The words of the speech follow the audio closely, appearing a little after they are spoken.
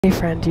Hey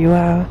friend, you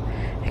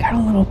got a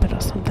little bit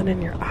of something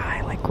in your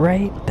eye, like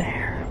right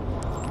there.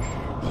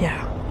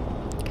 Yeah.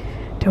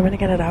 Do you want me to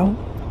get it out?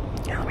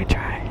 Yeah, let me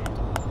try.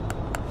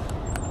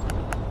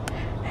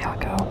 Here we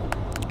go.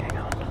 Hang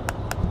on.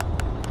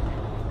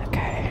 Okay,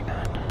 hang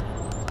on.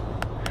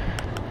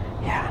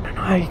 Yeah, I don't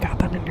know how you got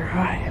that in your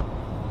eye.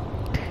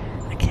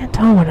 I can't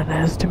tell what it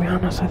is, to be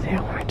honest with you.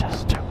 Let me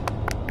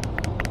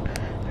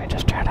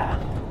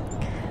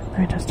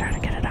just try to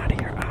get it out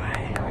of your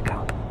eye. Here we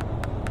go.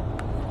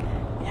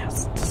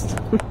 Yes, it's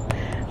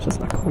just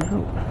not coming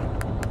out.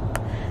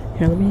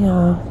 Here, let me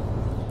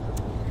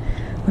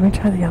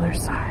try the other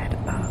side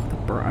of the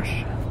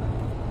brush.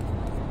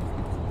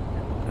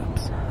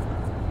 Oops.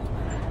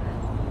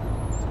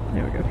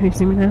 There we go. Can you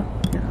see me now?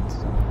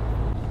 Yes.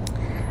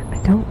 I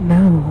don't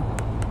know.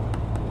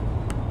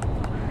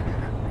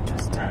 I'm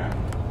just trying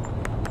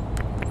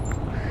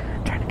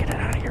to get it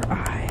out of your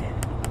eye.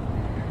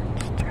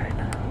 Just trying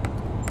to.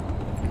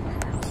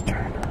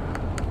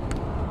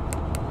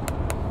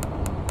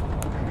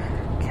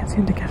 Can't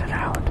seem to get it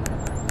out.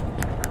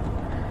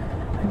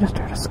 I just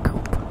try to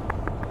scoop.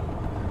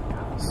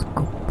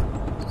 Scoop.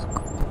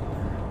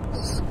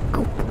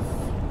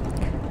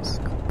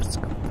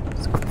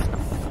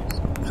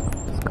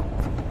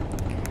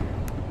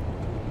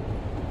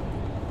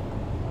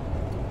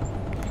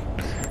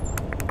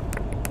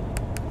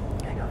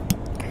 Hang on.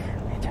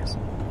 Let me just.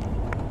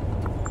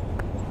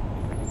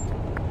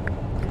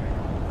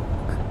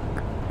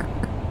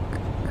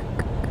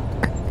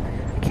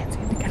 I can't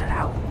seem to get it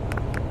out.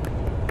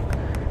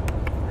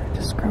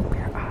 Just scrub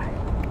your eye.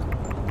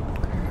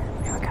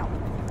 There we go.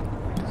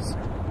 Just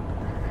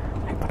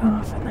wipe it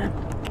off and then.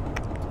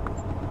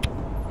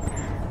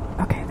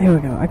 Okay, there we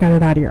go. I got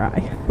it out of your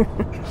eye.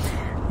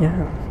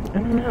 Yeah, I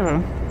don't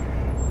know.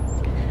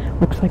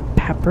 Looks like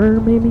pepper,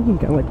 maybe? You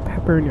got like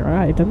pepper in your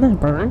eye. Didn't that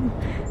burn?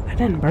 That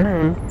didn't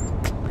burn.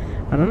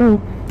 I don't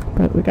know.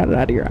 But we got it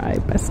out of your eye,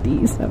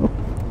 bestie, so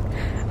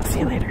I'll see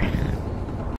you later.